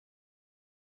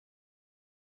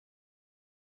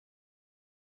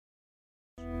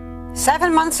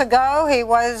7 months ago, he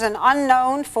was an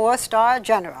unknown four-star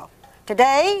general.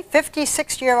 Today,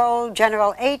 56-year-old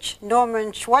General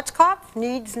Norman Schwwarzkopf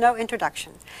needs no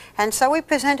introduction. And so we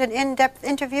present an in-depth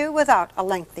interview without a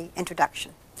lengthy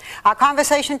introduction. Our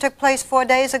conversation took place 4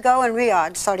 days ago in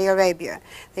Riyadh, Saudi Arabia.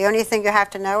 The only thing you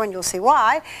have to know, and you'll see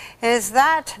why, is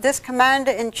that this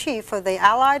commander-in-chief of the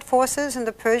Allied forces in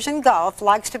the Persian Gulf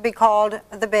likes to be called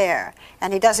the Bear.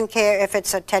 And he doesn't care if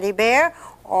it's a teddy bear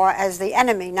or, as the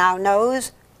enemy now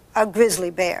knows, a grizzly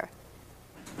bear.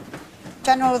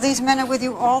 General, these men are with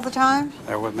you all the time?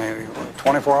 They're with me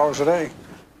 24 hours a day.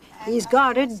 He's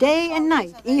guarded day and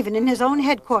night, even in his own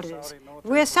headquarters.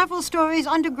 We're several stories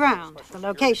underground. The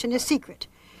location is secret.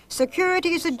 Security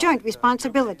is a joint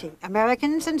responsibility,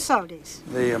 Americans and Saudis.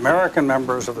 The American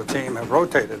members of the team have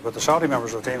rotated, but the Saudi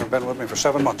members of the team have been with me for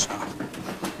 7 months now.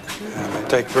 And they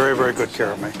take very, very good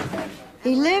care of me.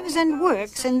 He lives and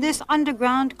works in this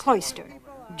underground cloister.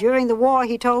 During the war,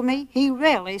 he told me, he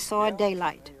rarely saw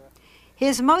daylight.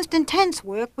 His most intense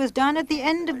work was done at the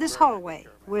end of this hallway,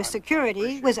 where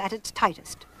security was at its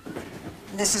tightest.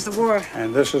 This is the war.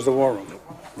 And this is the war room.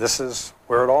 This is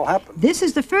where it all happened. This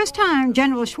is the first time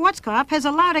General Schwarzkopf has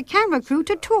allowed a camera crew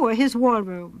to tour his war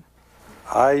room.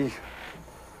 I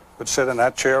would sit in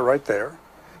that chair right there.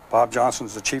 Bob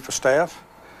Johnson's the chief of staff.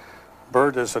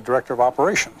 Bert is the director of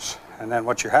operations. And then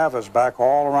what you have is back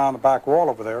all around the back wall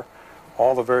over there,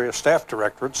 all the various staff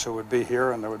directorates who would be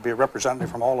here, and there would be a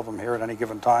representative from all of them here at any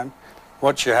given time.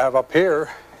 What you have up here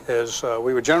is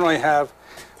we would generally have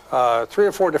 3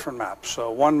 or 4 different maps. So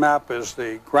one map is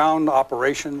the ground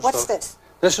operations. What's this?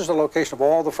 This is the location of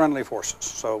all the friendly forces.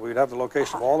 So we'd have the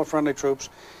location of all the friendly troops,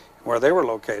 where they were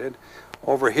located.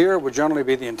 Over here would generally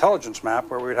be the intelligence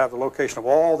map, where we'd have the location of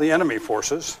all the enemy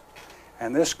forces.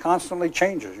 And this constantly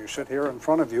changes. You sit here in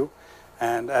front of you,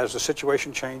 and as the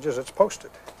situation changes, it's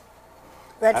posted.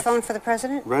 Red phone for the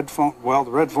president? Red phone, well,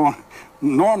 the red phone,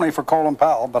 normally for Colin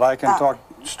Powell, but I can talk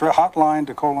hotline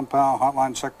to Colin Powell,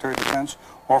 hotline to Secretary of Defense,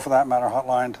 or for that matter,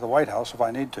 hotline to the White House if I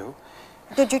need to.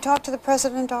 Did you talk to the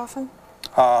president often?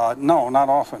 No, not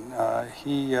often.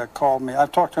 He called me.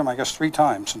 I've talked to him, I guess, 3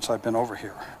 times since I've been over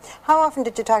here. How often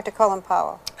did you talk to Colin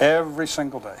Powell? Every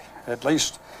single day. At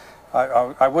least,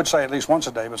 I would say at least once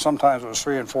a day, but sometimes it was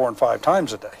 3 and 4 and 5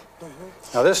 times a day. Mm-hmm.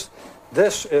 Now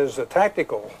this is a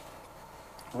tactical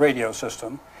radio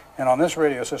system, and on this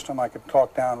radio system I could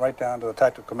talk right down to the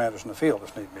tactical commanders in the field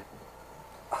if need be.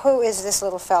 Who is this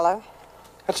little fellow?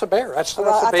 That's a bear. That's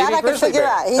the baby grizzly bear.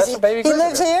 That's the baby grizzly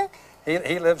bear. He lives here?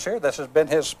 He lives here. This has been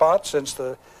his spot since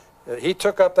he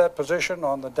took up that position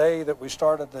on the day that we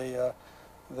started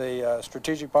the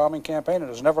strategic bombing campaign, and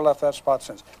has never left that spot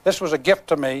since. This was a gift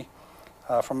to me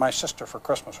from my sister for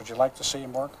Christmas. Would you like to see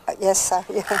him work? Yes, sir.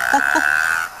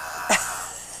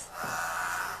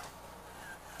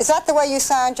 Is that the way you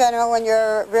sound, General, when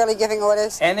you're really giving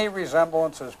orders? Any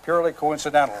resemblance is purely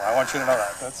coincidental. I want you to know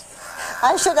that.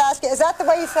 I should ask you, is that the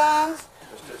way you sound?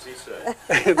 Just as he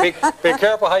said. be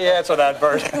careful how you answer that,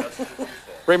 Bert.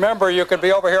 Remember, you could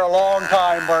be over here a long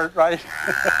time, Bert, right?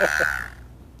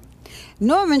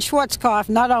 Norman Schwarzkopf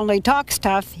not only talks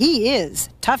tough, he is.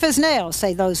 Tough as nails,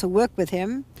 say those who work with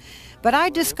him. But I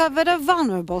discovered a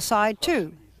vulnerable side,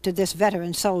 too, to this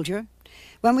veteran soldier.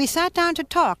 When we sat down to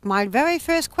talk, my very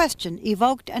first question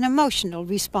evoked an emotional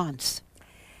response.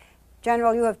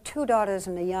 General, you have 2 daughters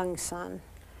and a young son.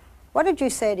 What did you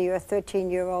say to your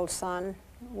 13-year-old son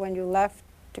when you left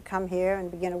to come here and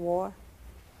begin a war?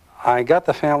 I got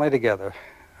the family together.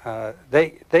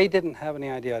 They didn't have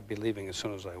any idea I'd be leaving as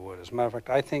soon as I would. As a matter of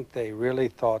fact, I think they really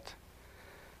thought,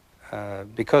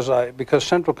 because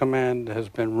Central Command has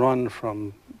been run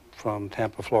from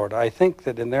Tampa, Florida, I think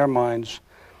that in their minds,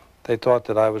 they thought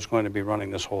that I was going to be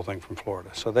running this whole thing from Florida.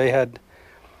 So they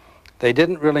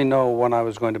didn't really know when I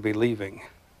was going to be leaving.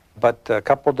 But a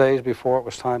couple days before it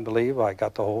was time to leave, I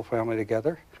got the whole family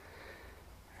together,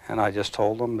 and I just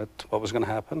told them what was going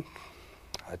to happen.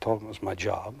 I told them it was my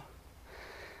job,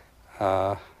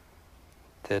 that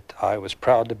I was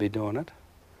proud to be doing it.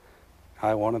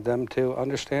 I wanted them to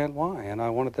understand why, and I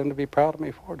wanted them to be proud of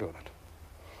me for doing it.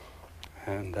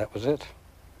 And that was it.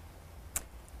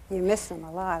 You miss them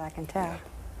a lot, I can tell.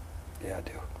 Yeah, I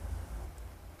do.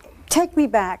 Take me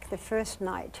back the first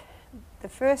night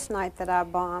that our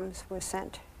bombs were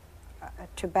sent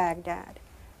to Baghdad.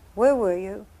 Where were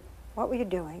you? What were you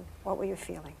doing? What were you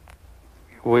feeling?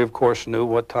 We, of course, knew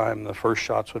what time the first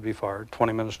shots would be fired,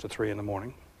 20 minutes to 3 in the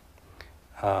morning.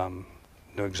 Knew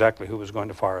exactly who was going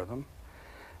to fire them.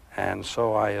 And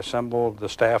so I assembled the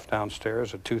staff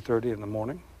downstairs at 2:30 in the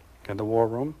morning in the war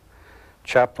room.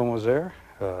 Chaplain was there.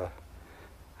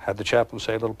 Had the chaplain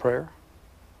say a little prayer.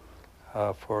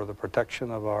 for the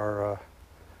protection of our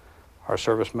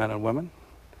servicemen and women.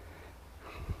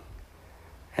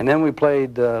 And then we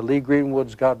played Lee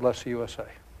Greenwood's God Bless the USA.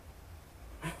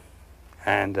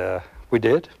 And we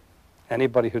did.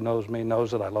 Anybody who knows me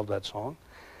knows that I love that song.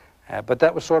 But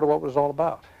that was sort of what it was all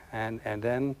about. And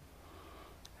then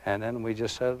we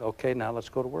just said, okay, now let's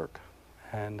go to work.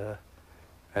 And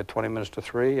at 20 minutes to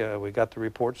 3, we got the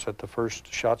reports that the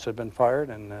first shots had been fired,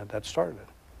 and that started it.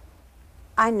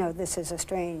 I know this is a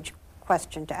strange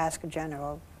question to ask a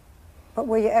general, but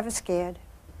were you ever scared?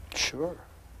 Sure.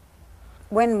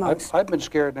 When most? I've been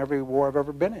scared in every war I've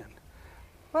ever been in.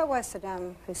 What was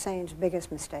Saddam Hussein's biggest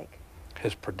mistake?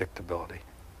 His predictability.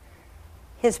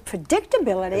 His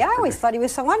predictability? I always thought he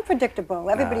was so unpredictable.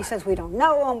 Everybody says we don't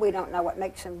know him, we don't know what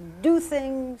makes him do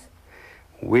things.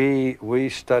 We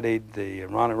studied the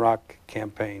Iran-Iraq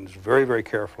campaigns very, very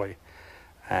carefully,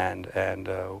 and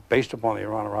based upon the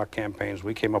Iran-Iraq campaigns,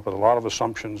 we came up with a lot of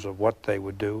assumptions of what they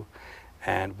would do,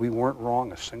 and we weren't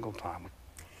wrong a single time.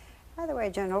 By the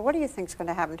way, General, what do you think is going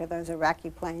to happen to those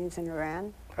Iraqi planes in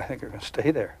Iran? I think they're going to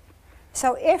stay there.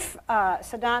 So if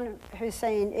Saddam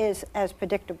Hussein is as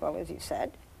predictable as you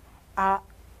said,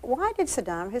 why did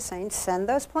Saddam Hussein send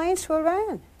those planes to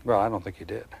Iran? Well, I don't think he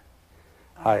did.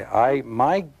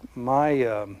 My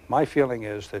feeling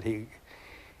is that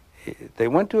they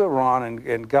went to Iran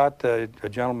and got a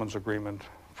gentleman's agreement,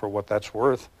 for what that's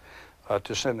worth,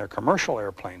 to send their commercial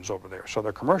airplanes over there. So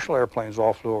their commercial airplanes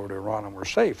all flew over to Iran and were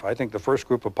safe. I think the first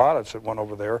group of pilots that went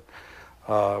over there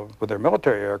with their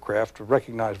military aircraft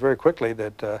recognized very quickly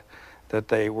that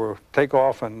they were take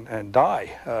off and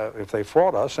die if they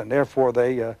fought us, and therefore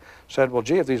they said, well,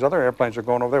 gee, if these other airplanes are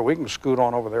going over there, we can scoot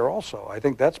on over there also. I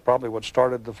think that's probably what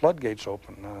started the floodgates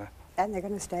open. And they're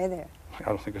going to stay there. I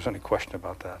don't think there's any question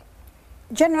about that.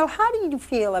 General, how do you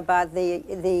feel about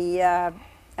the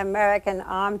American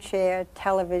armchair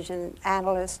television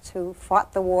analysts who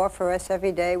fought the war for us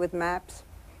every day with maps?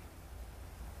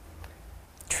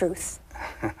 Truth.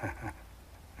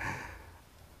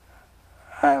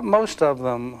 Most of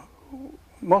them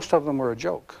were a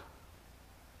joke.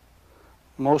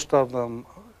 Most of them,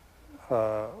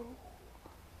 and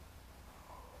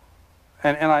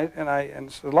a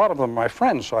lot of them are my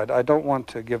friends, so I don't want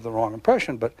to give the wrong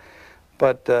impression.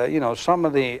 But you know, some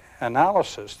of the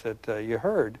analysis that you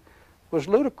heard was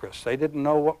ludicrous. They didn't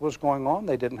know what was going on.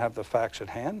 They didn't have the facts at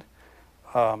hand,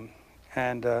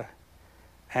 and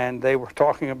they were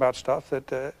talking about stuff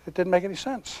that it didn't make any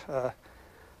sense.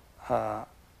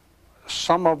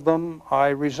 Some of them I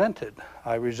resented.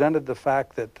 I resented the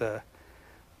fact that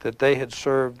they had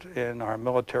served in our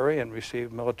military and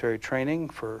received military training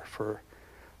for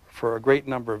a great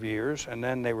number of years, and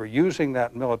then they were using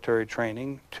that military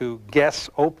training to guess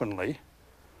openly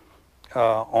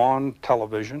on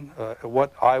television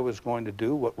what I was going to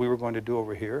do, what we were going to do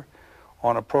over here,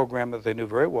 on a program that they knew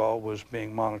very well was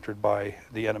being monitored by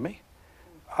the enemy.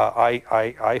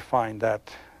 I find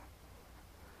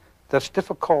that's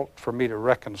difficult for me to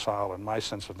reconcile in my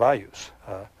sense of values,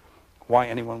 why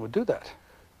anyone would do that.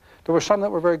 There were some that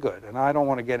were very good, and I don't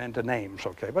want to get into names,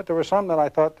 okay, but there were some that I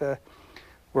thought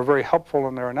were very helpful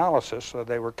in their analysis.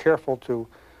 They were careful to,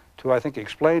 I think,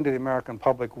 explain to the American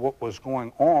public what was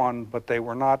going on, but they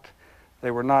were not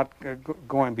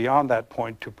going beyond that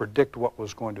point to predict what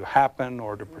was going to happen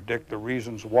or to predict the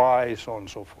reasons why, so on and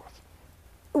so forth.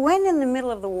 When in the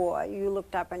middle of the war you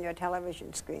looked up on your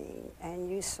television screen and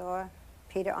you saw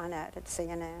Peter Arnett at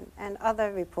CNN and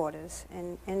other reporters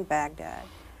in Baghdad,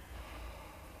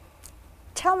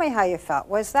 tell me how you felt.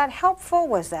 Was that helpful?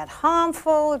 Was that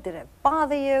harmful? Did it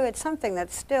bother you? It's something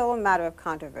that's still a matter of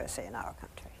controversy in our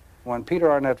country. When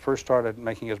Peter Arnett first started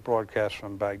making his broadcasts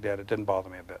from Baghdad, it didn't bother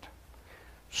me a bit.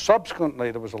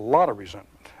 Subsequently, there was a lot of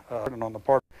resentment and on the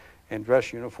part in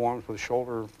dress uniforms with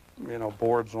shoulder,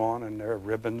 boards on and their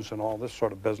ribbons and all this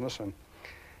sort of business,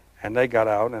 and they got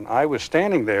out, and I was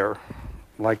standing there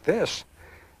like this,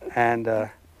 and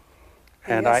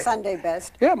your Sunday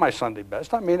best. Yeah, my Sunday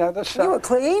best. I mean, you were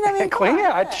clean. I mean, clean.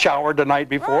 Yeah, I'd showered the night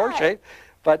before, right. Shaved.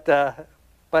 But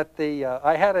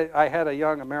I had a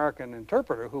young American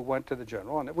interpreter who went to the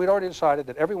general, and we'd already decided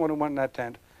that everyone who went in that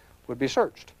tent would be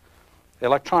searched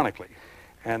electronically,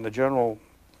 and the general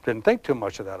didn't think too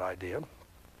much of that idea,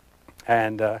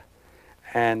 and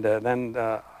then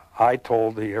I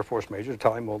told the Air Force major to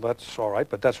tell him, well, that's all right,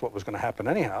 but that's what was going to happen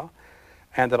anyhow,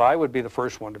 and that I would be the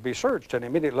first one to be searched. And he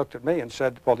immediately looked at me and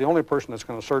said, well, the only person that's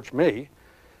going to search me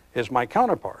is my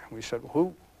counterpart. And we said,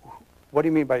 well, what do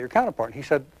you mean by your counterpart? And he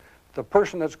said, the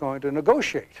person that's going to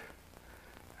negotiate.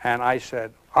 And I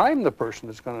said, I'm the person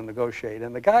that's going to negotiate.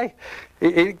 And the guy,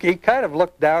 he kind of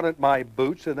looked down at my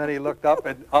boots, and then he looked up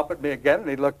at me again, and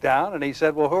he looked down, and he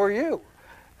said, well, who are you?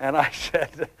 And I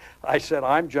said,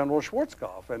 I'm General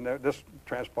Schwarzkopf. And this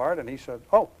transpired, and he said,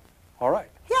 oh, all right.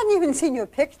 He hadn't even seen your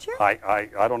picture? I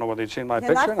don't know whether he'd seen my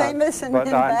You're picture not famous in but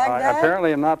Baghdad? I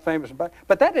apparently am not famous in Baghdad.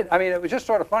 But that did, I mean, it was just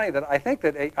sort of funny that I think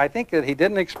that he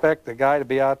didn't expect the guy to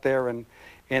be out there in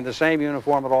the same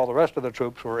uniform that all the rest of the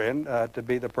troops were in, to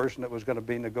be the person that was going to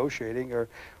be negotiating,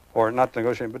 or not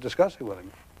negotiating, but discussing with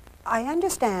him. I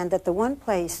understand that the one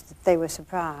place that they were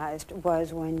surprised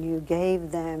was when you gave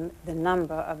them the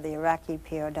number of the Iraqi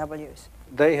POWs.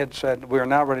 They had said, we are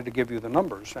now ready to give you the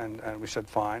numbers, and we said,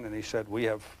 fine, and he said, we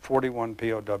have 41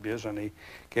 POWs, and he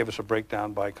gave us a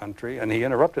breakdown by country, and he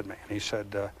interrupted me, and he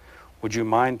said, would you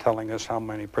mind telling us how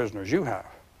many prisoners you have?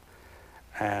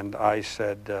 And I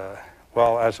said,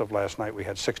 well, as of last night, we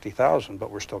had 60,000, but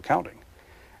we're still counting.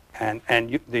 And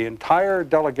the entire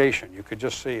delegation, you could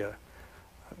just see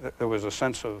there was a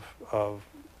sense of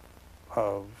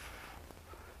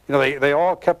you know, they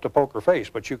all kept a poker face,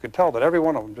 but you could tell that every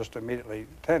one of them just immediately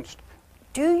tensed.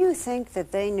 Do you think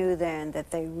that they knew then that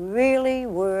they really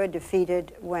were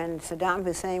defeated when Saddam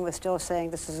Hussein was still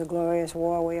saying, this is a glorious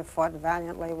war, we have fought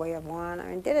valiantly, we have won? I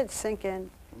mean, did it sink in?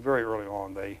 Very early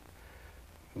on,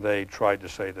 they tried to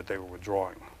say that they were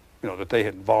withdrawing, you know, that they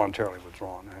had voluntarily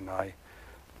withdrawn,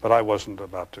 but I wasn't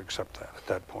about to accept that at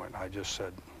that point. I just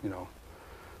said, you know,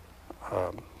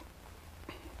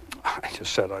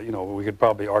 you know, we could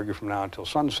probably argue from now until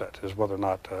sunset as whether or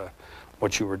not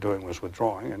what you were doing was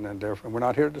withdrawing, and then therefore we're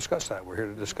not here to discuss that. We're here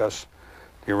to discuss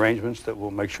the arrangements that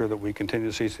will make sure that we continue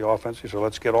to cease the offensive. So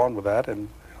let's get on with that, and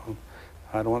you know,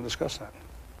 I don't want to discuss that.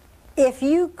 If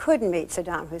you could meet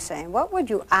Saddam Hussein, what would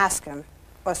you ask him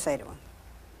or say to him?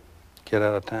 Get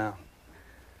out of town.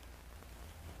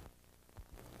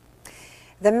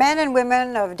 The men and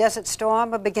women of Desert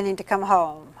Storm are beginning to come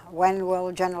home. When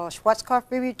will General Schwarzkopf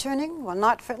be returning? Well,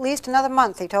 not for at least another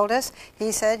month, he told us.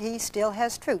 He said he still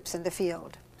has troops in the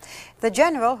field. The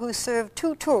general, who served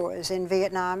 2 tours in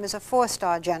Vietnam, is a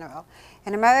 4-star general.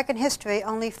 In American history,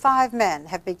 only 5 men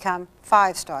have become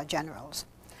 5-star generals.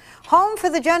 Home for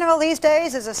the general these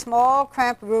days is a small,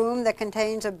 cramped room that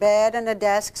contains a bed and a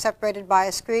desk separated by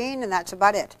a screen, and that's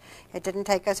about it. It didn't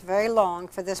take us very long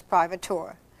for this private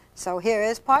tour. So here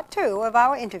is part 2 of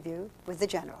our interview with the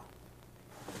general.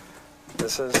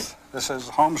 This is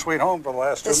home sweet home for the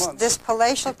last 2 months. This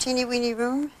palatial, teeny-weeny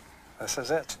room? This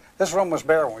is it. This room was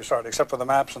bare when we started, except for the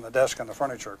maps and the desk and the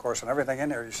furniture, of course, and everything in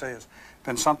there, you see, has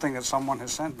been something that someone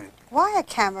has sent me. Why a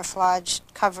camouflage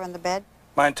cover on the bed?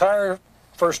 My entire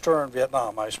first tour in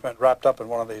Vietnam, I spent wrapped up in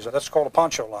one of these. That's called a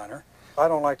poncho liner. I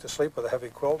don't like to sleep with a heavy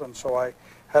quilt, and so I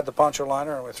had the poncho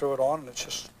liner, and we threw it on, and it's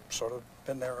just sort of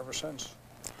been there ever since.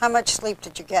 How much sleep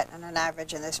did you get on an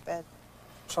average in this bed?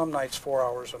 Some nights 4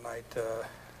 hours a night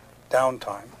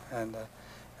downtime, and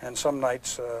some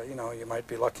nights, you know, you might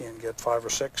be lucky and get 5 or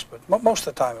 6, but most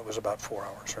of the time it was about 4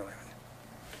 hours, really.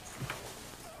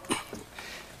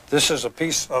 This is a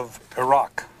piece of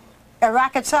Iraq.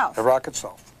 Iraq itself? Iraq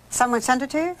itself. Someone sent it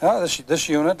to you? Yeah, this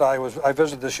unit, I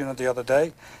visited this unit the other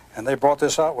day, and they brought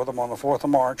this out with them on the 4th of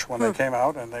March when they came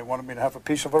out, and they wanted me to have a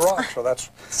piece of Iraq, so that's...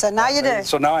 So now you do.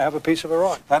 So now I have a piece of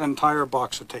Iraq. That entire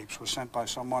box of tapes was sent by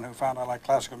someone who found I like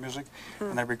classical music,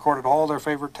 and they recorded all their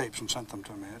favorite tapes and sent them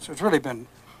to me. It's really been,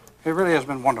 it really has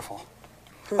been wonderful.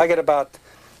 I get about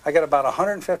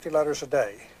 150 letters a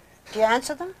day. Do you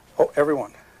answer them? Oh,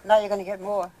 everyone. Now you're going to get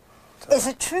more. So. Is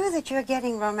it true that you're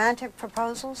getting romantic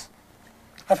proposals?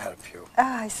 I've had a few.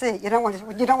 Ah, I see. You don't want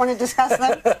to discuss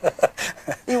them?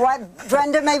 You want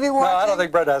Brenda maybe watching? No, I don't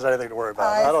think Brenda has anything to worry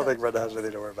about. I don't think Brenda has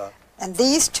anything to worry about. And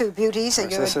these 2 beauties are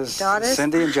your daughters? This is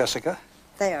Cindy and Jessica.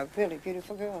 They are really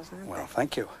beautiful girls, aren't they? Well,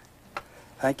 thank you.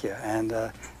 Thank you. And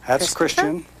that's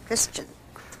Christian. Christian.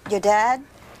 Your dad?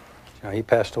 Yeah, he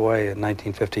passed away in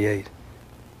 1958.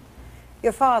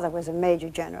 Your father was a major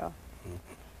general.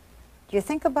 Do you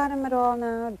think about him at all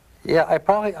now? Yeah, I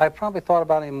probably thought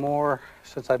about him more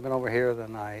since I've been over here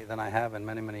than I have in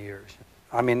many, many years.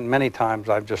 I mean, many times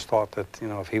I've just thought that, you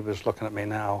know, if he was looking at me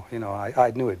now, you know,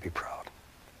 I knew he'd be proud.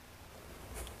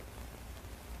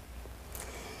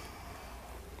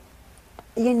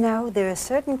 You know, there are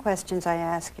certain questions I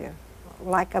ask you,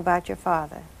 like about your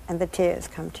father, and the tears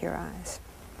come to your eyes.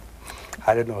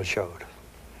 I didn't know it showed.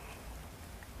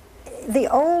 The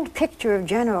old picture of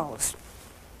generals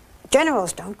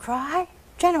don't cry.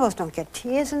 Generals don't get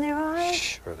tears in their eyes.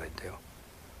 Sure they do.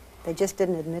 They just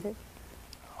didn't admit it?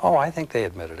 Oh, I think they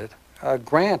admitted it.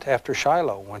 Grant, after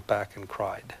Shiloh, went back and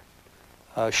cried.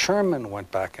 Sherman went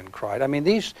back and cried. I mean,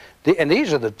 these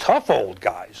are the tough old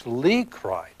guys. Lee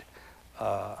cried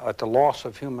at the loss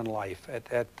of human life,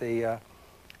 at the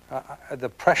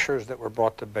pressures that were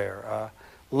brought to bear.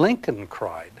 Lincoln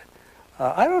cried.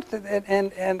 I don't think,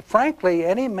 and frankly,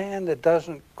 any man that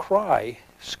doesn't cry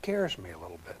scares me a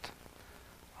little bit.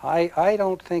 I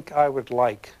don't think I would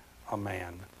like a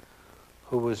man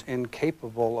who was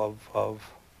incapable of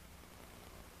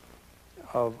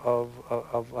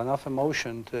enough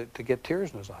emotion to get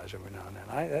tears in his eyes every now and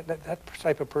then. That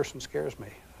type of person scares me.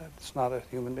 That's not a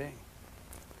human being.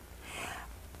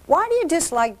 Why do you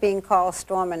dislike being called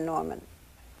Stormin' Norman?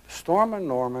 Stormin'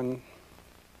 Norman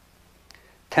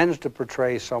tends to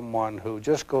portray someone who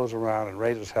just goes around and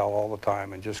raises hell all the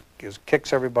time and just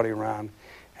kicks everybody around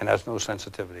and has no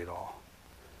sensitivity at all.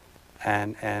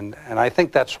 And I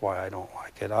think that's why I don't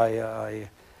like it. I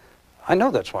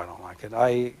know that's why I don't like it.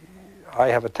 I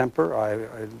have a temper.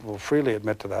 I will freely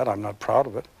admit to that. I'm not proud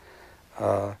of it.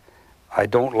 I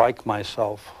don't like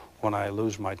myself when I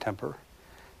lose my temper.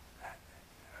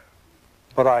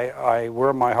 But I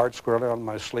wear my heart squarely on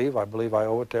my sleeve. I believe I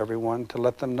owe it to everyone to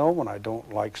let them know when I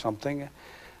don't like something.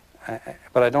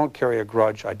 But I don't carry a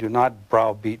grudge. I do not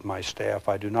browbeat my staff.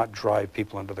 I do not drive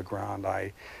people into the ground.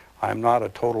 I'm not a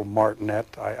total martinet.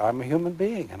 I'm a human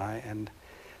being, and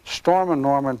Stormin'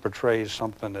 Norman portrays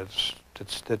something that's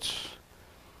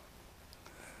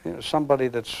you know, somebody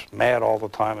that's mad all the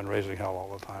time and raising hell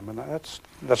all the time, and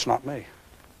that's not me.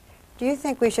 Do you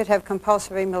think we should have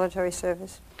compulsory military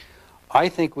service? I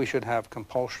think we should have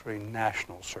compulsory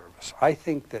national service. I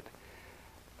think that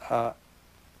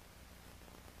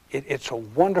it's a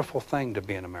wonderful thing to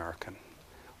be an American.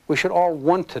 We should all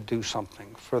want to do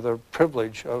something for the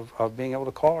privilege of being able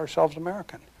to call ourselves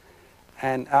American.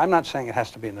 And I'm not saying it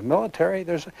has to be in the military.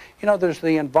 There's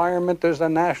the environment, there's the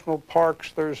national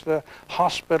parks, there's the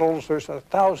hospitals, there's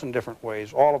 1,000 different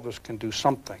ways. All of us can do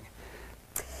something.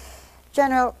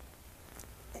 General,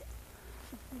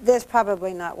 there's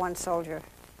probably not one soldier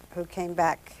who came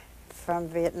back from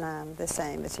Vietnam the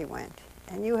same as he went.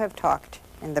 And you have talked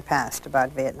in the past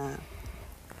about Vietnam.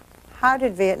 How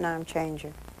did Vietnam change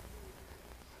you?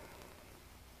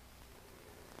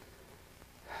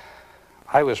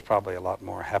 I was probably a lot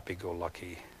more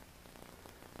happy-go-lucky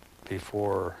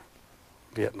before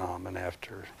Vietnam and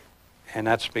after. And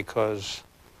that's because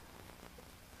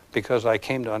I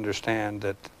came to understand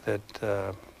that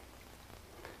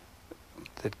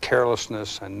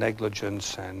carelessness and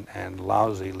negligence and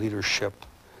lousy leadership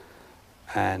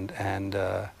and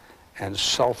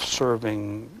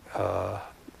self-serving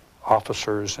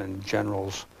officers and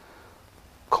generals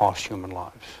cost human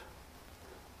lives.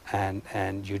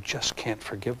 And you just can't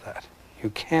forgive that. You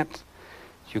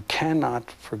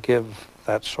cannot forgive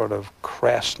that sort of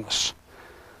crassness.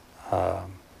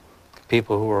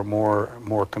 People who are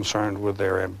more concerned with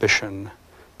their ambition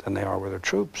than they are with their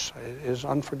troops is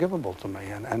unforgivable to me.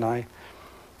 And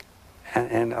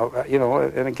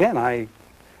again,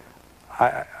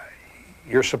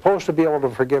 you're supposed to be able to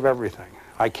forgive everything.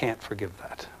 I can't forgive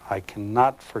that. I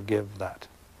cannot forgive that.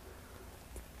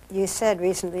 You said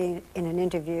recently in an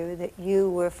interview that you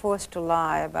were forced to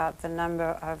lie about the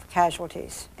number of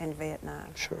casualties in Vietnam.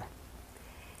 Sure.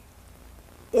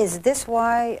 Is this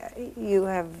why you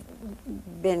have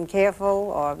been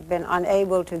careful or been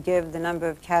unable to give the number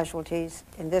of casualties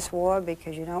in this war,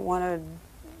 because you don't want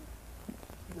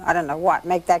to, I don't know what,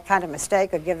 make that kind of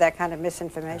mistake or give that kind of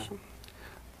misinformation? Yeah.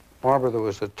 Barbara, there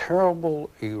was a terrible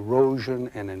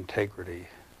erosion in integrity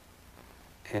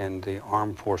in the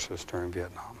armed forces during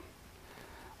Vietnam.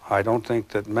 I don't think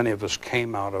that many of us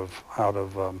came out of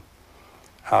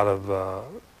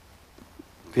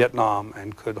Vietnam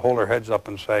and could hold our heads up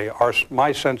and say,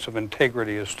 my sense of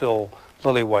integrity is still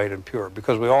lily white and pure,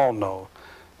 because we all know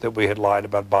that we had lied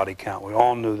about body count. We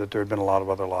all knew that there had been a lot of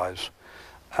other lies.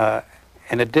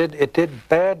 And it did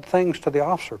bad things to the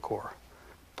officer corps.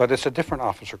 But it's a different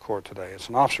officer corps today. It's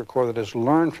an officer corps that has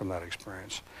learned from that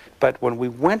experience. But when we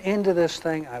went into this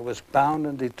thing, I was bound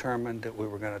and determined that we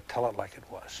were going to tell it like it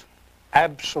was.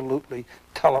 Absolutely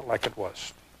tell it like it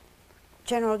was.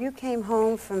 General, you came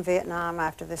home from Vietnam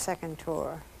after the second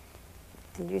tour,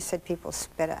 and you said people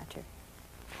spit at you.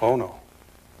 Oh, no.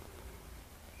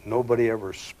 Nobody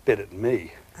ever spit at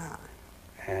me. Ah.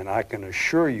 And I can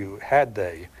assure you, had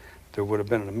they, there would have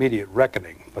been an immediate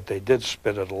reckoning, but they did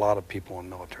spit at a lot of people in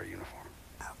military uniform.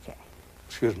 Okay.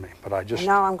 Excuse me, but I just...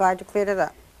 No, I'm glad you cleared it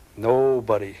up.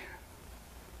 Nobody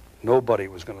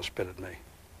was going to spit at me.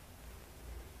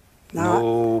 No.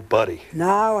 Nobody.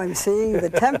 Now I'm seeing the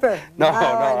temper. No,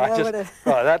 now I know just... what it,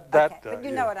 No, that... okay, but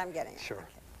you know what I'm getting at. Sure. Okay.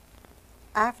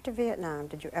 After Vietnam,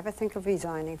 did you ever think of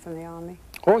resigning from the Army?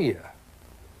 Oh, yeah.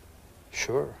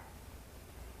 Sure.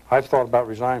 I've thought about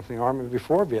resigning from the Army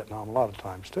before Vietnam a lot of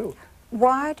times, too.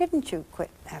 Why didn't you quit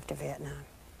after Vietnam?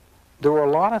 There were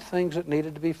a lot of things that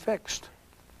needed to be fixed.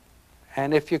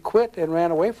 And if you quit and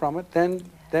ran away from it,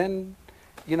 then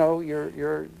you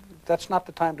know, that's not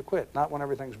the time to quit, not when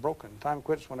everything's broken. The time to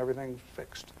quit is when everything's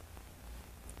fixed.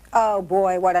 Oh,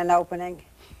 boy, what an opening.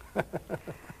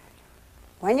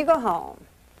 When you go home,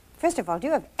 first of all, do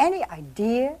you have any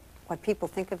idea what people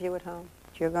think of you at home?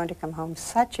 You're going to come home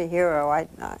such a hero.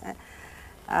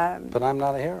 But I'm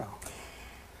not a hero.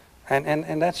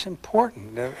 And that's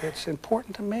important. It's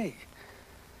important to me.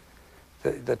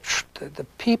 The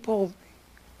people,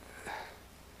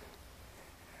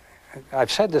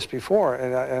 I've said this before,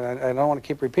 and I don't want to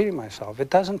keep repeating myself. It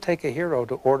doesn't take a hero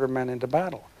to order men into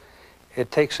battle.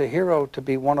 It takes a hero to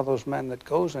be one of those men that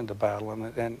goes into battle,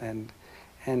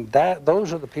 and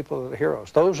those are the people that are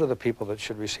heroes. Those are the people that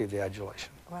should receive the adulation.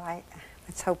 Well,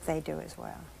 let's hope they do as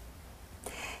well.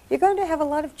 You're going to have a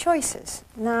lot of choices.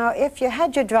 Now, if you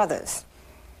had your druthers,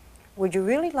 would you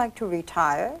really like to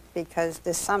retire? Because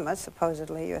this summer,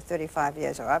 supposedly, your 35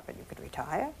 years are up and you could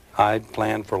retire. I'd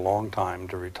planned for a long time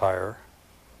to retire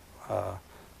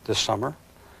this summer.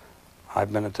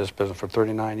 I've been at this business for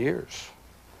 39 years.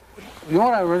 You know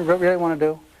what I really want to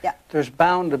do? Yeah. There's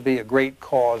bound to be a great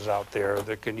cause out there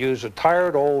that can use a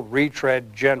tired old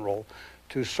retread general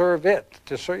to serve it,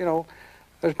 you know,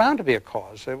 there's bound to be a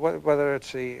cause, whether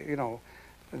it's the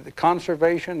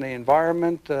conservation, the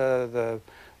environment, the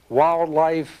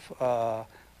wildlife.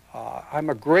 I'm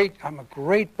a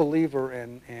great believer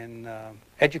in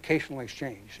educational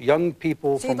exchange. Young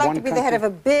people so from one country. you'd like to be the head of a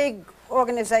big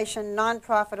organization,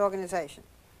 non-profit organization?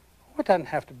 Well, it doesn't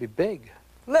have to be big.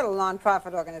 Little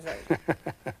non-profit organization.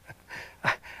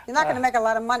 You're not going to make a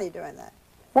lot of money doing that.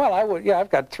 Well, I would. Yeah,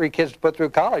 I've got 3 kids to put through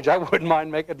college. I wouldn't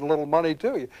mind making a little money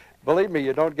too. Believe me,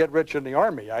 you don't get rich in the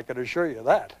Army. I can assure you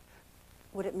that.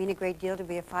 Would it mean a great deal to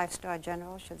be a 5-star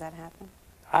general, should that happen?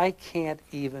 I can't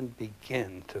even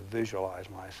begin to visualize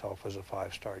myself as a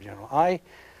 5-star general.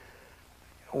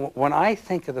 When I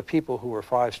think of the people who were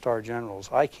 5-star generals,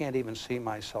 I can't even see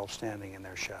myself standing in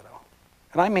their shadow.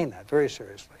 And I mean that very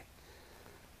seriously.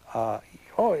 It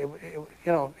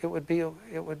would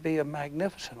be a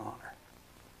magnificent honor.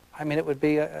 I mean, it would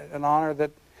be an honor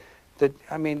that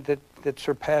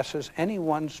surpasses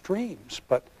anyone's dreams.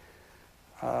 But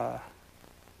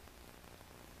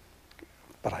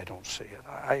I don't see it.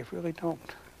 I really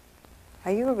don't.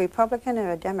 Are you a Republican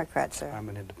or a Democrat, sir? I'm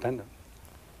an independent.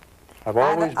 I've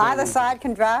always been. Either side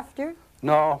can draft you?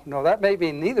 No, that may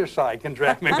be neither side can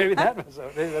draft me. Maybe that's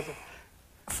a...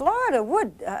 Florida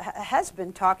has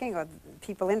been talking, or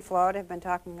people in Florida have been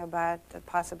talking about the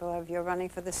possibility of your running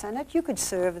for the Senate. You could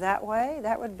serve that way.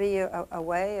 That would be a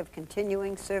way of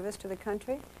continuing service to the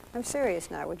country. I'm serious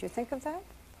now. Would you think of that?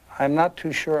 I'm not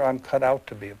too sure I'm cut out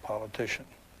to be a politician.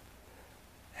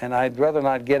 And I'd rather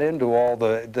not get into all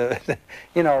the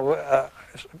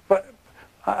but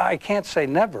I can't say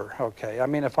never, okay? I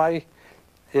mean,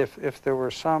 if there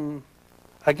were some,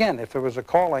 again, if there was a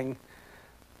calling,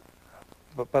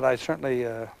 but I certainly,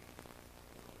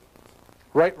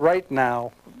 right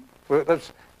now, I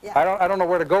don't know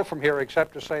where to go from here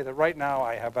except to say that right now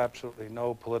I have absolutely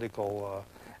no political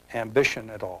ambition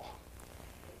at all.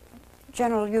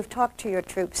 General, you've talked to your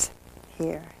troops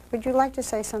here. Would you like to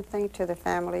say something to the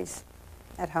families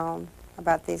at home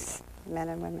about these men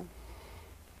and women?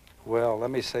 Well, let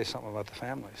me say something about the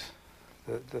families.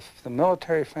 The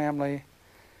military family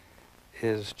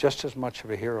is just as much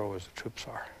of a hero as the troops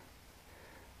are.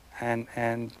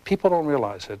 And people don't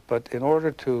realize it, but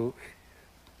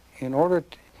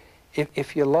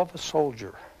if you love a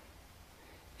soldier,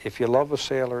 if you love a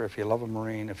sailor, if you love a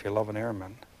Marine, if you love an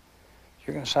airman,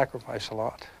 you're going to sacrifice a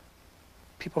lot.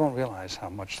 People don't realize how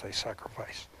much they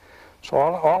sacrifice. So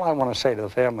all I want to say to the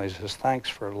families is thanks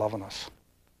for loving us.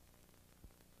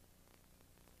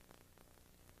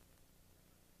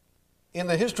 In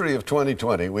the history of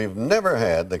 2020, we've never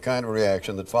had the kind of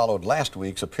reaction that followed last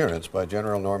week's appearance by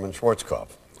General Norman Schwwarzkopf.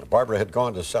 Barbara had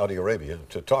gone to Saudi Arabia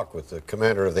to talk with the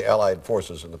commander of the Allied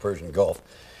forces in the Persian Gulf,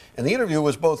 and the interview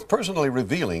was both personally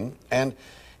revealing and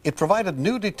it provided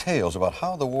new details about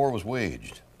how the war was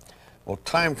waged. Well,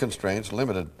 time constraints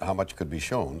limited how much could be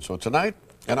shown, so tonight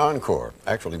An encore,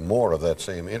 actually more of that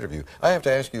same interview. I have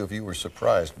to ask you if you were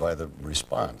surprised by the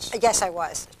response. Yes, I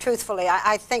was. Truthfully,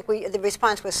 I think the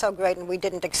response was so great and we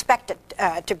didn't expect it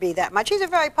to be that much. He's a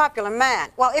very popular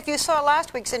man. Well, if you saw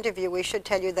last week's interview, we should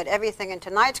tell you that everything in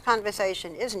tonight's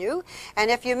conversation is new. And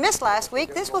if you missed last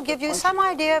week, this will give you some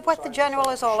idea of what the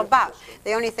General is all about.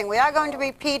 The only thing we are going to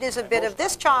repeat is a bit of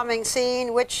this charming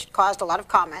scene, which caused a lot of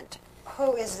comment.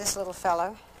 Who is this little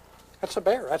fellow? That's a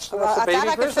bear. That's the I baby thought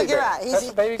I could grizzly figure bear. out. That's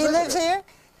a baby He grizzly lives bear.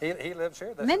 here? He lives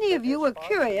here. Many of you were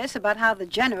curious about how the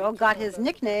General got his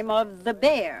nickname of the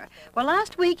Bear. Well,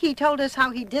 last week he told us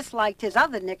how he disliked his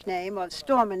other nickname of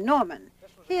Stormin' Norman.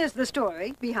 Here's the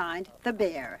story behind the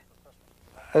Bear.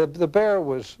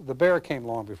 The bear came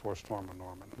long before Stormin'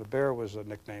 Norman. The bear was a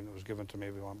nickname that was given to me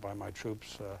by my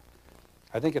troops.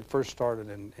 I think it first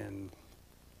started in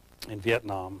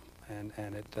Vietnam,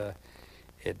 and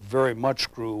it very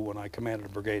much grew when I commanded a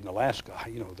brigade in Alaska.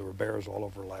 You know, there were bears all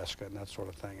over Alaska and that sort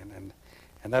of thing.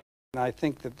 And I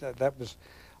think that was,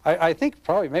 I think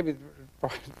probably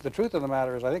the truth of the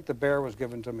matter is I think the bear was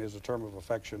given to me as a term of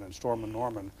affection, and Stormin'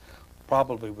 Norman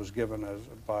probably was given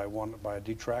by a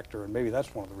detractor, and maybe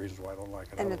that's one of the reasons why I don't like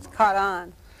it. And it's caught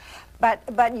on. But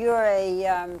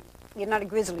you're not a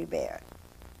grizzly bear.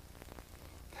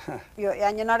 And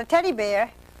you're not a teddy bear.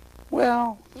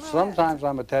 Well, sometimes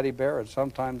I'm a teddy bear, and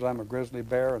sometimes I'm a grizzly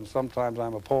bear, and sometimes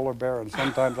I'm a polar bear, and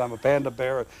sometimes I'm a panda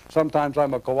bear, and sometimes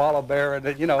I'm a koala bear,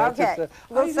 and you know, okay.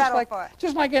 We'll settle for it.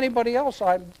 Just like anybody else.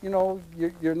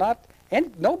 You're not,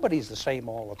 and nobody's the same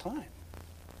all the time.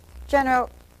 General,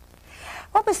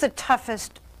 what was the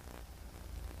toughest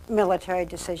military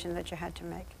decision that you had to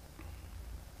make,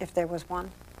 if there was one?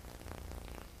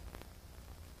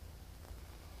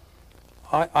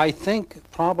 I think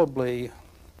probably.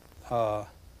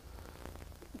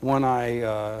 When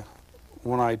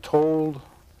I told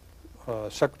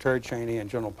Secretary Cheney and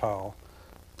General Powell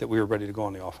that we were ready to go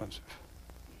on the offensive,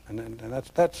 and that's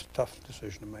a tough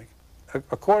decision to make.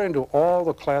 According to all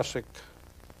the classic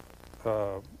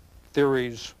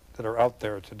theories that are out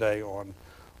there today on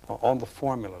the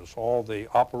formulas, all the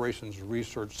operations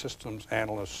research systems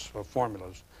analysts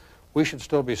formulas, we should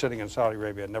still be sitting in Saudi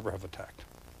Arabia and never have attacked.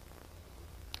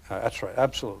 That's right,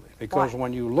 absolutely. Because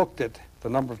when you looked at the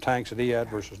number of tanks that he had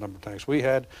versus the number of tanks we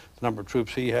had, the number of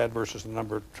troops he had versus the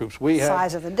number of troops we had,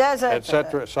 size of the desert,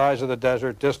 etc., size of the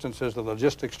desert, distances, the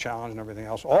logistics challenge, and everything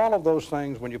else, all of those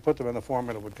things, when you put them in the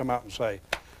formula, would come out and say,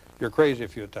 you're crazy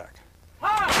if you attack.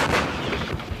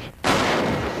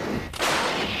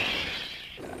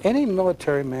 Any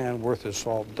military man worth his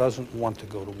salt doesn't want to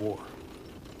go to war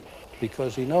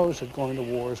because he knows that going to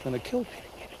war is going to kill people.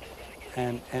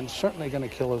 And certainly going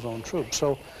to kill his own troops.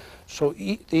 So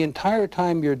the entire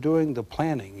time you're doing the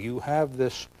planning, you have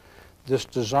this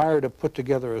desire to put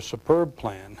together a superb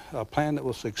plan, a plan that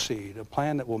will succeed, a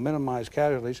plan that will minimize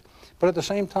casualties, but at the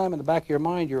same time, in the back of your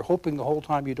mind, you're hoping the whole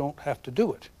time you don't have to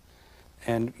do it.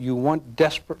 And you want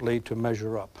desperately to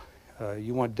measure up.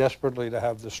 You want desperately to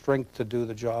have the strength to do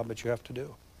the job that you have to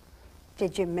do.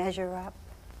 Did you measure up?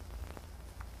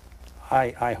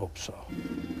 I hope so.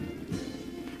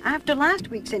 After last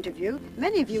week's interview,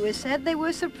 many viewers said they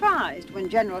were surprised when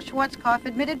General Schwarzkopf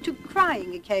admitted to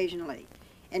crying occasionally.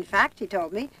 In fact, he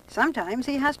told me, sometimes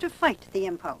he has to fight the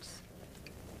impulse.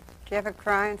 Do you ever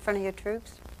cry in front of your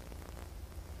troops?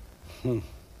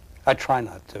 I try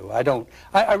not to. I don't.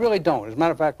 I really don't. As a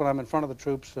matter of fact, when I'm in front of the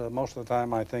troops, most of the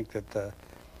time I think that,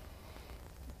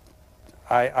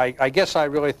 I guess I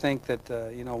really think that,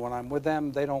 when I'm with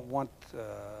them, they don't want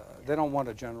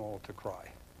a general to cry.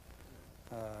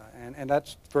 And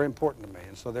that's very important to me,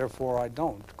 and so therefore I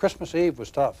don't. Christmas Eve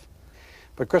was tough.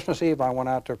 But Christmas Eve, I went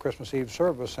out to a Christmas Eve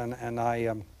service, and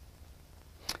I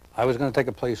was going to take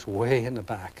a place way in the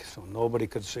back, so nobody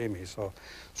could see me. So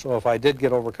if I did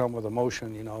get overcome with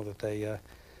emotion, that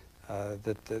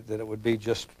it would be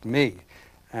just me.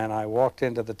 And I walked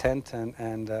into the tent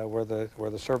and where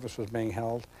the service was being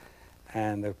held,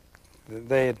 and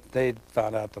they'd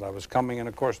found out that I was coming, and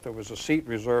of course there was a seat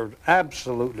reserved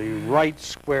absolutely right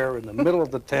square in the middle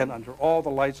of the tent under all the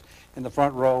lights in the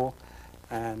front row,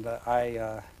 and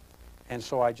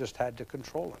so I just had to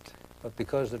control it. But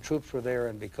because the troops were there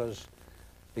and because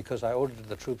I owed it to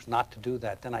the troops not to do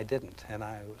that, then I didn't, and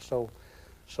so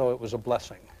it was a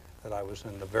blessing that I was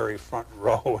in the very front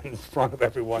row in front of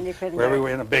everyone, where we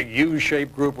were in a big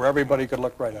U-shaped group where everybody could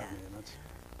look right at me. And that's,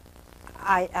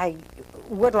 I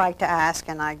would like to ask,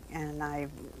 and I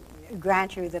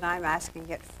grant you that I'm asking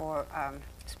it for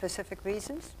specific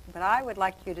reasons, but I would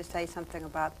like you to say something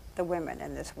about the women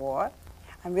in this war.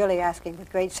 I'm really asking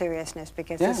with great seriousness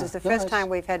because this is the first time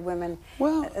we've had women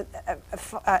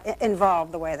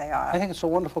involved the way they are. I think it's a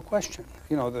wonderful question.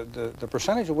 You know, the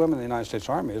percentage of women in the United States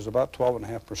Army is about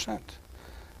 12.5%.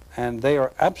 And they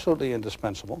are absolutely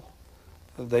indispensable.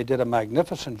 They did a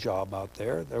magnificent job out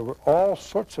there. There were all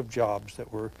sorts of jobs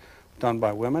that were done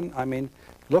by women. I mean,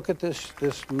 look at this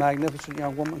magnificent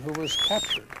young woman who was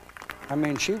captured. I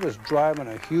mean, she was driving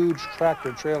a huge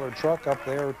tractor-trailer truck up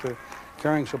there to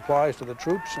carrying supplies to the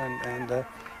troops and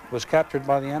was captured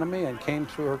by the enemy and came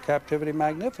through her captivity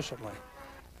magnificently.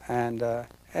 And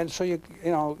so you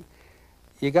know,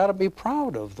 you got to be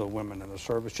proud of the women in the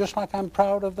service, just like I'm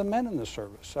proud of the men in the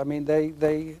service. I mean,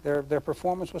 their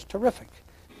performance was terrific.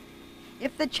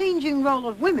 If the changing role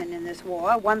of women in this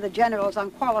war won the general's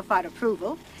unqualified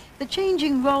approval, the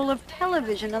changing role of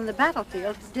television on the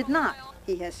battlefield did not.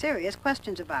 He has serious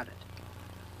questions about it.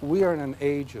 We are in an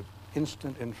age of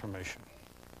instant information.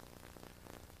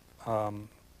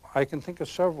 I can think of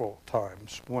several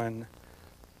times when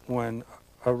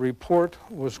a report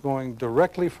was going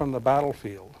directly from the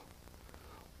battlefield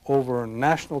over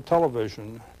national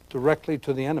television directly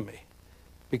to the enemy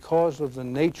because of the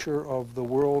nature of the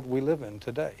world we live in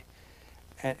today.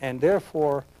 And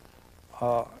therefore,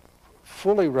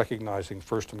 fully recognizing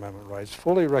First Amendment rights,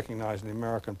 fully recognizing the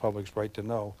American public's right to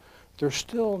know, there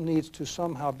still needs to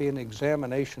somehow be an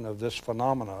examination of this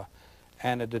phenomena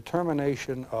and a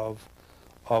determination of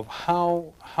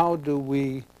how do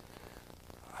we,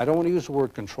 I don't want to use the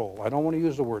word control, I don't want to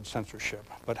use the word censorship,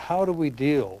 but how do we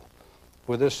deal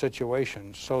with this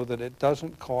situation so that it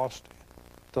doesn't cost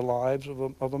the lives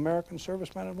of American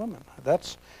servicemen and women?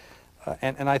 That's,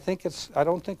 and I think I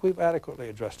don't think we've adequately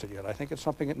addressed it yet. I think it's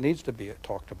something that needs to be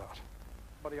talked about.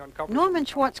 Norman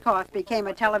Schwarzkopf became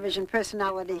a television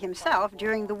personality himself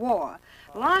during the war,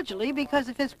 largely because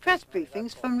of his press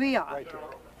briefings from Riyadh. Right.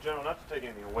 General, not to take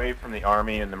anything away from the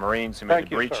Army and the Marines who made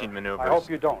the breaching maneuvers. I hope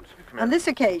you don't. On this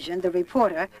occasion, the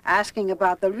reporter, asking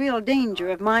about the real danger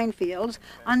of minefields,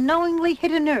 unknowingly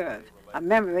hit a nerve, a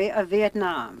memory of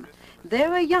Vietnam.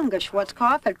 There, a younger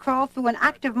Schwarzkopf had crawled through an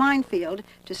active minefield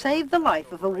to save the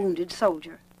life of a wounded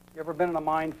soldier. You ever been in a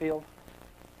minefield?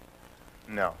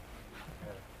 No.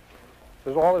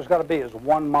 Because all there's got to be is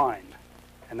one mine,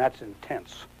 and that's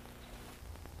intense.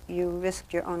 You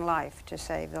risked your own life to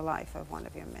save the life of one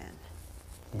of your men.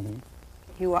 Mm-hmm.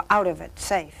 You were out of it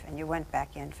safe, and you went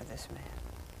back in for this man.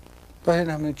 But I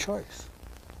didn't have any choice.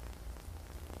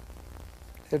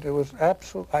 It was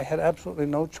I had absolutely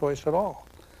no choice at all.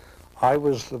 I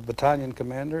was the battalion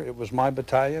commander. It was my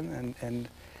battalion, and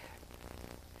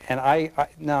I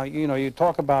now, you know, you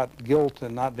talk about guilt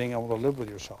and not being able to live with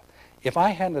yourself. If I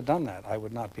hadn't have done that, I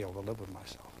would not be able to live with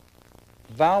myself.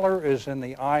 Valor is in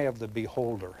the eye of the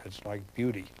beholder. It's like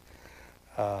beauty.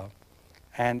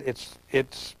 And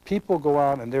it's people go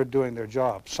out and they're doing their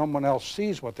job. Someone else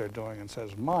sees what they're doing and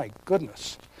says, my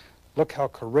goodness, look how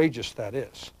courageous that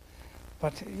is.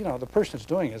 But, you know, the person that's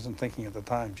doing it isn't thinking at the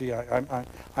time, gee,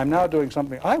 I'm now doing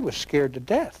something. I was scared to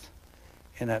death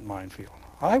in that minefield.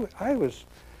 I was,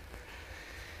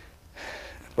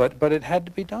 but it had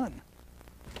to be done.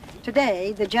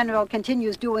 Today, the general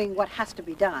continues doing what has to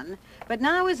be done, but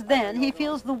now as then, he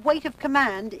feels the weight of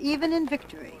command even in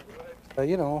victory.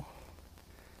 You know,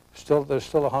 there's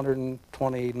still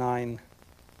 129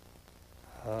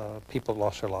 people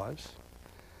lost their lives.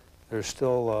 There's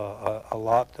still a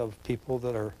lot of people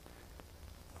that are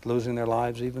losing their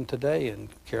lives even today in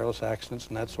careless accidents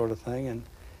and that sort of thing,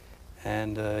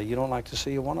 and you don't like to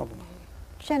see one of them.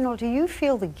 General, do you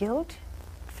feel the guilt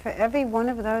for every one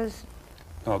of those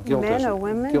guilt men or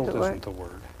women? Guilt isn't the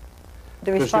word.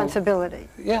 The responsibility.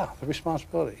 Yeah, the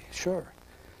responsibility, sure.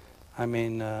 I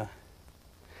mean,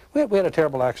 we had a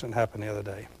terrible accident happen the other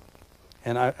day,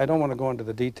 and I don't want to go into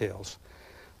the details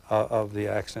of the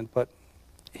accident, but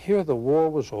here the war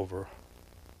was over,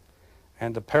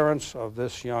 and the parents of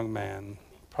this young man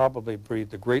probably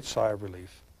breathed a great sigh of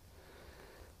relief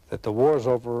that the war is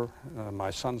over, my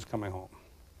son's coming home.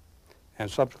 And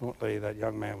subsequently, that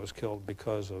young man was killed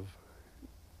because of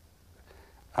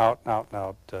out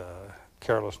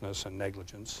carelessness and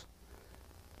negligence.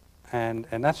 And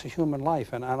that's a human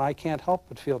life, and I can't help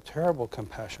but feel terrible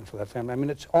compassion for that family. I mean,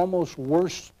 it's almost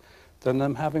worse than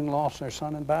them having lost their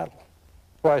son in battle.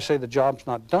 Well, I say the job's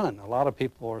not done. A lot of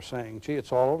people are saying, gee,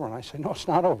 it's all over, and I say, no, it's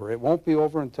not over. It won't be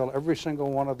over until every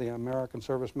single one of the American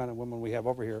servicemen and women we have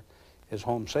over here is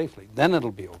home safely. Then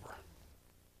it'll be over.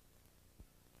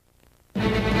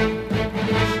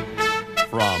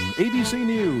 From ABC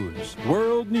News,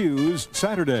 World News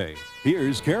Saturday,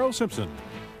 here's Carol Simpson.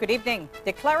 Good evening.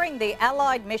 Declaring the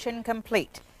Allied mission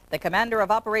complete. The commander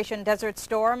of Operation Desert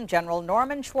Storm, General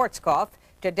Norman Schwwarzkopf,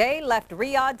 today left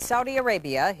Riyadh, Saudi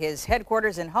Arabia, his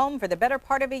headquarters and home for the better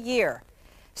part of a year.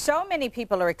 So many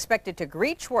people are expected to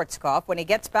greet Schwarzkopf when he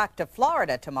gets back to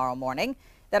Florida tomorrow morning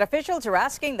that officials are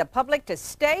asking the public to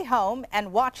stay home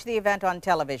and watch the event on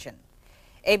television.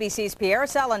 ABC's Pierre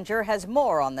Salinger has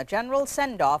more on the general's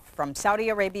send-off from Saudi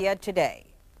Arabia today.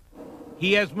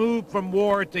 He has moved from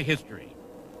war to history.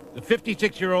 The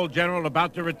 56-year-old general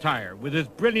about to retire, with his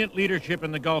brilliant leadership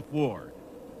in the Gulf War,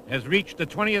 has reached the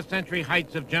 20th century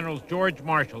heights of Generals George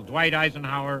Marshall, Dwight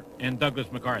Eisenhower, and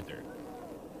Douglas MacArthur.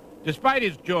 Despite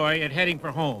his joy at heading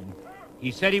for home,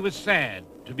 he said he was sad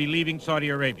to be leaving Saudi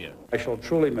Arabia. I shall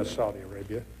truly miss Saudi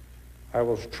Arabia. I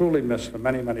will truly miss the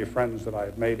many, many friends that I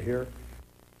have made here.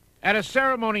 At a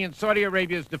ceremony in Saudi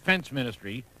Arabia's defense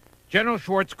ministry, General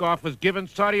Schwarzkopf was given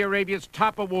Saudi Arabia's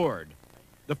top award,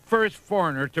 the first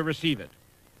foreigner to receive it.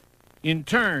 In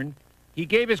turn, he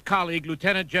gave his colleague,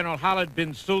 Lieutenant General Khalid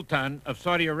bin Sultan of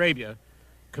Saudi Arabia,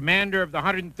 commander of the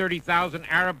 130,000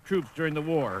 Arab troops during the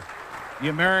war, the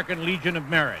American Legion of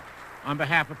Merit, on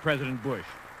behalf of President Bush.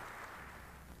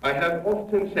 I have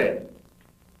often said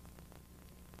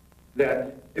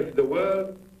that if the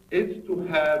world is to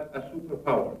have a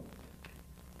superpower,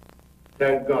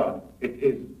 thank God it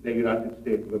is the United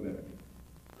States of America.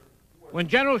 When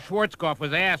General Schwarzkopf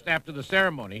was asked after the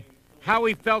ceremony how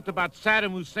he felt about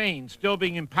Saddam Hussein still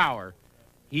being in power,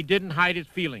 he didn't hide his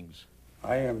feelings.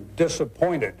 I am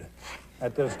disappointed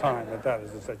at this time that that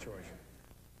is the situation.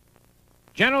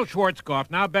 General Schwarzkopf,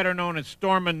 now better known as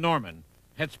Stormin' Norman,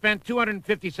 had spent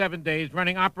 257 days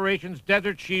running Operations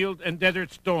Desert Shield and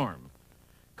Desert Storm,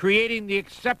 creating the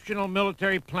exceptional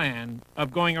military plan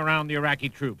of going around the Iraqi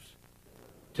troops.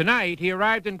 Tonight, he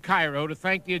arrived in Cairo to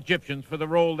thank the Egyptians for the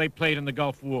role they played in the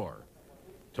Gulf War.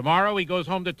 Tomorrow, he goes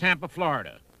home to Tampa,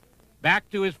 Florida, back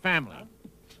to his family,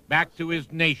 back to his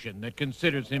nation that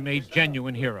considers him a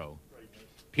genuine hero.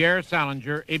 Pierre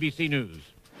Salinger, ABC News.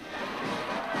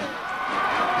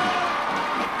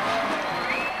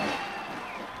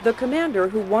 The commander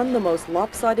who won the most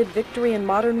lopsided victory in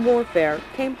modern warfare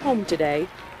came home today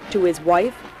to his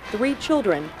wife, 3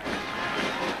 children,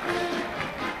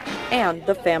 and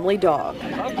the family dog.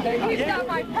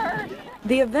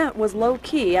 The event was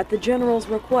low-key at the general's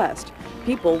request.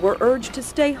 People were urged to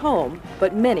stay home,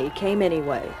 but many came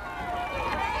anyway.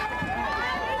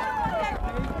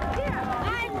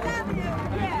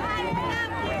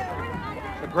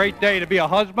 It's a great day to be a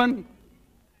husband.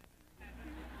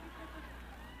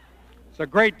 It's a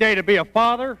great day to be a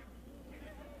father.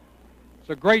 It's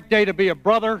a great day to be a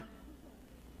brother.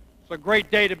 It's a great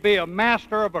day to be a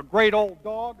master of a great old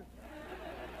dog.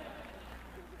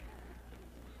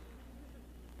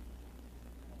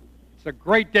 It's a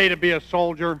great day to be a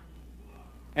soldier,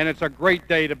 and it's a great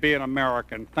day to be an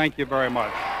American. Thank you very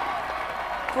much.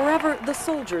 Forever the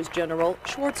soldier's general,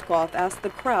 Schwarzkopf asked the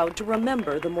crowd to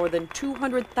remember the more than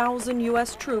 200,000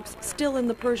 U.S. troops still in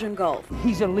the Persian Gulf.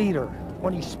 He's a leader.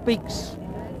 When he speaks,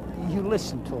 you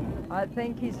listen to him. I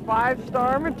think he's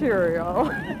 5-star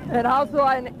material, and I'll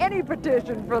sign any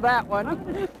petition for that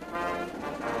one.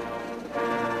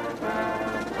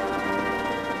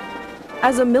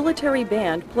 As a military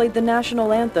band played the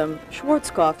national anthem,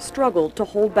 Schwarzkopf struggled to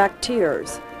hold back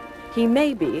tears. He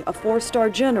may be a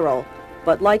 4-star general,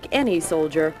 but like any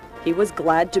soldier, he was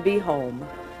glad to be home.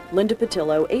 Linda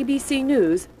Patillo, ABC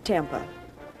News, Tampa.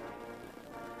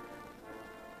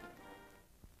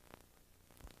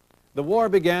 The war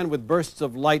began with bursts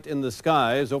of light in the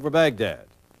skies over Baghdad.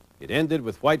 It ended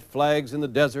with white flags in the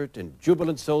desert and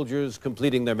jubilant soldiers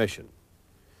completing their mission.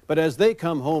 But as they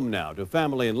come home now to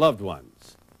family and loved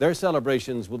ones, their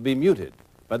celebrations will be muted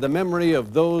by the memory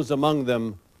of those among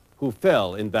them who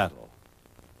fell in battle.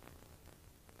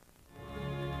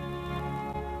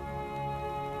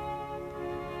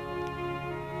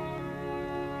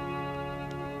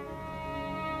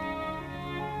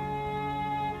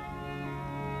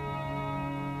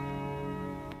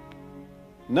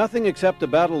 Nothing except a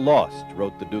battle lost,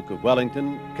 wrote the Duke of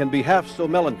Wellington, can be half so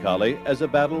melancholy as a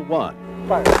battle won.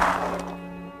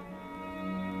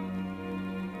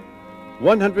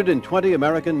 120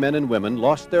 American men and women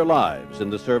lost their lives in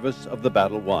the service of the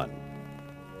battle won.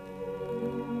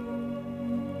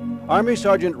 Army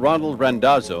Sergeant Ronald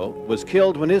Randazzo was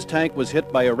killed when his tank was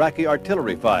hit by Iraqi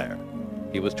artillery fire.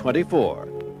 He was 24,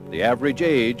 the average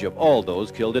age of all those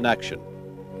killed in action.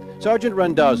 Sergeant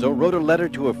Randazzo wrote a letter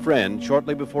to a friend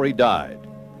shortly before he died.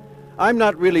 "I'm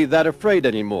not really that afraid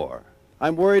anymore.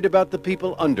 I'm worried about the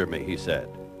people under me," he said.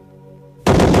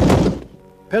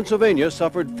 Pennsylvania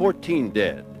suffered 14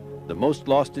 dead, the most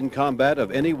lost in combat of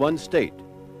any one state.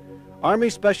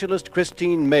 Army Specialist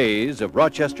Christine Mays of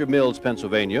Rochester Mills,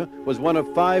 Pennsylvania, was one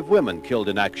of 5 women killed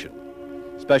in action.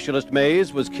 Specialist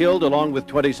Mays was killed along with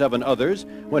 27 others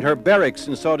when her barracks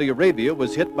in Saudi Arabia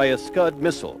was hit by a Scud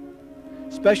missile.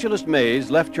 Specialist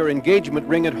Mays left her engagement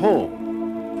ring at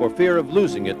home for fear of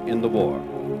losing it in the war.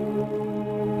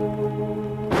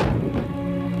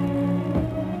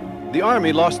 The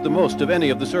Army lost the most of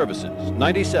any of the services,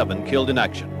 97 killed in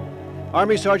action.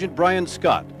 Army Sergeant Brian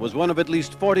Scott was one of at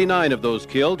least 49 of those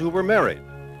killed who were married.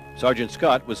 Sergeant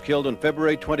Scott was killed on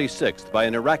February 26th by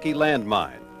an Iraqi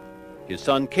landmine. His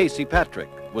son, Casey Patrick,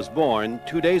 was born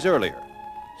 2 days earlier.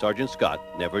 Sergeant Scott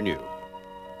never knew.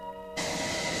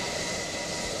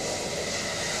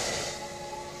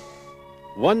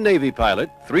 One Navy pilot,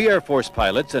 3 Air Force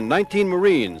pilots, and 19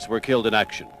 Marines were killed in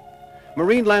action.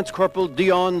 Marine Lance Corporal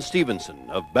Dion Stevenson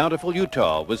of Bountiful,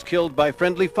 Utah, was killed by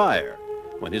friendly fire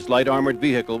when his light armored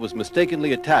vehicle was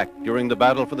mistakenly attacked during the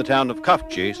battle for the town of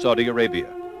Khafji, Saudi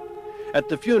Arabia. At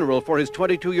the funeral for his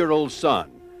 22-year-old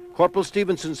son, Corporal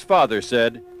Stevenson's father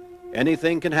said,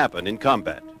 "Anything can happen in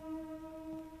combat."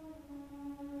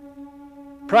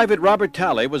 Private Robert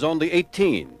Talley was only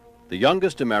 18, the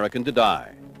youngest American to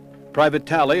die. Private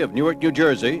Talley of Newark, New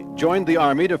Jersey, joined the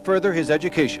Army to further his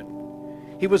education.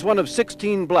 He was one of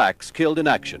 16 blacks killed in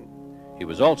action. He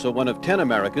was also one of 10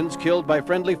 Americans killed by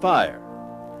friendly fire.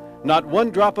 "Not one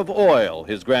drop of oil,"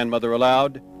 his grandmother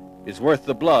allowed, "is worth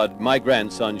the blood my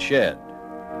grandson shed."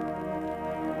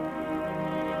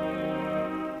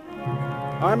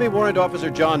 Army Warrant Officer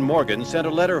John Morgan sent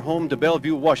a letter home to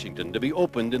Bellevue, Washington to be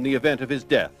opened in the event of his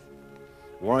death.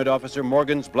 Warrant Officer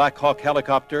Morgan's Black Hawk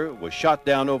helicopter was shot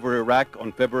down over Iraq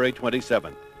on February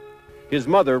 27th. His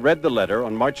mother read the letter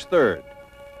on March 3rd.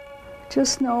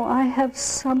 Just know I have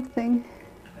something.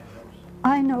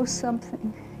 I know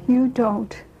something. You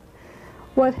don't.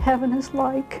 What heaven is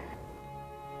like.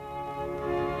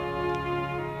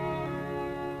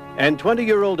 And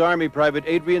 20-year-old Army Private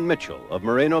Adrian Mitchell of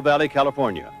Moreno Valley,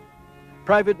 California.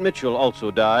 Private Mitchell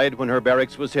also died when her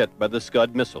barracks was hit by the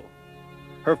Scud missile.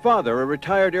 Her father, a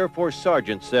retired Air Force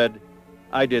sergeant, said,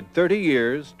 "I did 30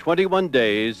 years, 21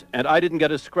 days, and I didn't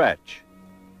get a scratch.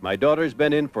 My daughter's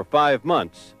been in for 5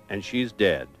 months, and she's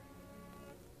dead."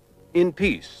 In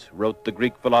peace, wrote the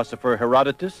Greek philosopher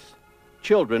Herodotus,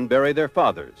 children bury their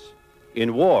fathers.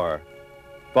 In war,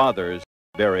 fathers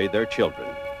bury their children.